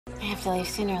have to leave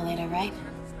sooner or later, right?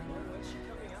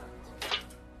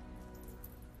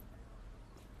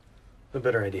 A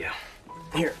better idea.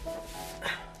 Here.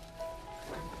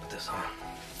 Put this on.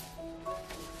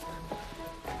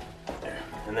 There,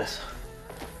 and this.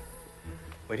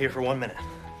 Wait here for 1 minute.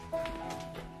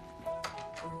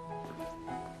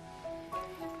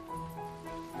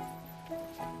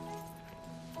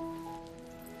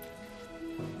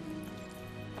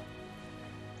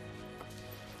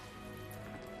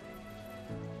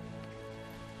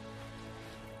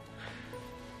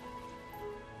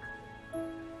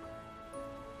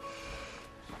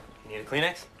 Need a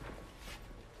Kleenex?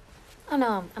 Oh,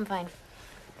 no, I'm fine.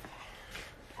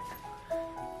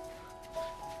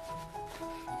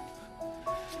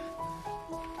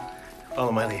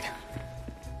 Follow my lead.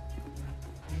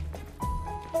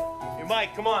 Hey,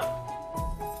 Mike, come on.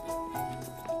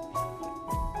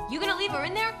 You gonna leave her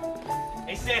in there?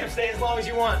 Hey, Sam, stay as long as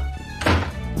you want.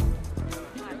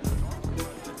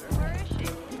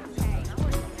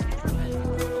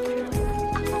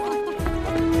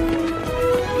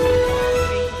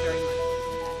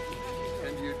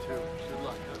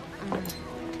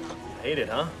 Hate it,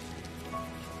 huh?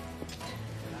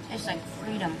 Tastes like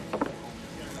freedom.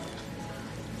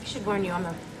 I should warn you, I'm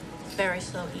a very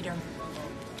slow eater.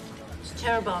 It's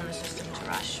terrible on the system to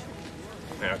rush.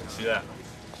 Yeah, I can see that.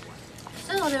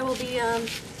 So there will be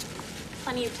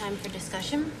plenty of time for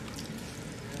discussion.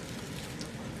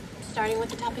 Starting with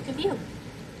the topic of you.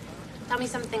 Tell me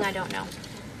something I don't know.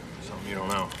 Something you don't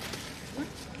know.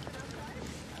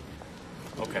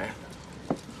 Okay.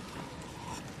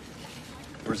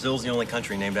 Brazil's the only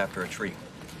country named after a tree.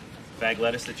 Bag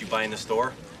lettuce that you buy in the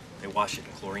store, they wash it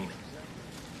in chlorine.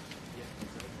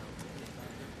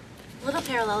 A little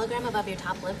parallelogram above your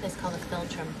top lip is called a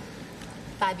philtrum.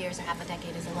 5 years or half a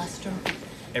decade is a lustrum.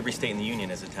 Every state in the Union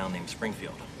has a town named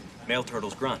Springfield. Male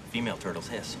turtles grunt, female turtles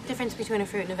hiss. Difference between a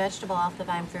fruit and a vegetable: off the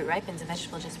vine fruit ripens, a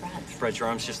vegetable just sprouts. Spread your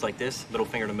arms just like this, middle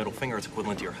finger to middle finger, it's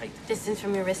equivalent to your height. Distance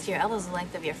from your wrist to your elbow is the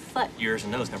length of your foot. Your ears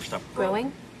and nose never stop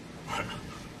Growing?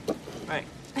 Right.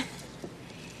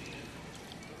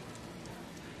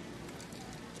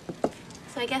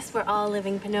 So I guess we're all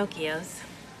living Pinocchios.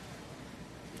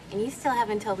 And you still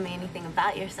haven't told me anything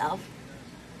about yourself.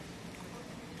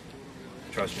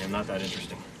 Trust me, I'm not that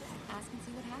interesting. Ask and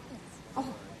see what happens.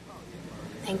 Oh,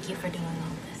 thank you for doing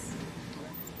all this.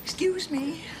 Excuse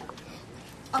me.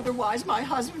 Otherwise, my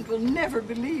husband will never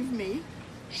believe me.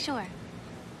 Sure.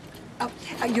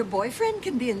 Your boyfriend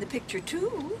can be in the picture,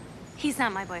 too. He's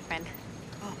not my boyfriend.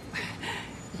 Oh,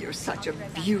 you're such a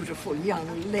beautiful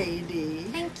young lady.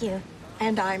 Thank you.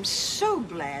 And I'm so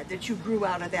glad that you grew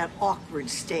out of that awkward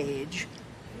stage.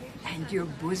 And your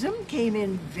bosom came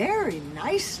in very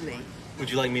nicely. Would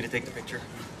you like me to take the picture?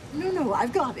 No,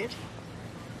 I've got it.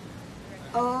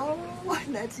 Oh,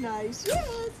 that's nice.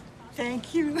 Yes.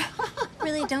 Thank you.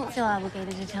 Really don't feel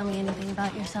obligated to tell me anything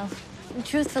about yourself.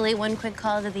 Truthfully, one quick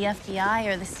call to the FBI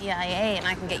or the CIA, and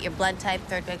I can get your blood type,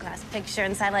 third-grade class picture,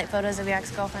 and satellite photos of your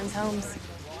ex-girlfriend's homes.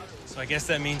 So I guess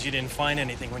that means you didn't find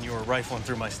anything when you were rifling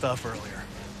through my stuff earlier.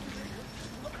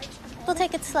 We'll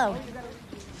take it slow.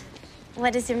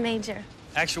 What is your major?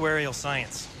 Actuarial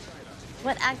science.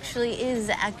 What actually is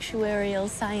actuarial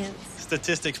science?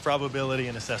 Statistics, probability,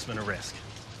 and assessment of risk.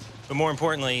 But more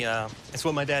importantly, it's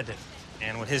what my dad did,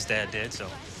 and what his dad did, so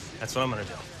that's what I'm gonna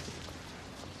do.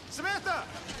 Samantha!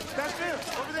 That's him!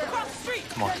 Over there! Across the street!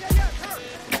 Come on. Yeah, her!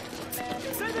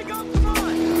 Say they go! Come on!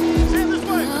 Sam, this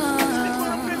way!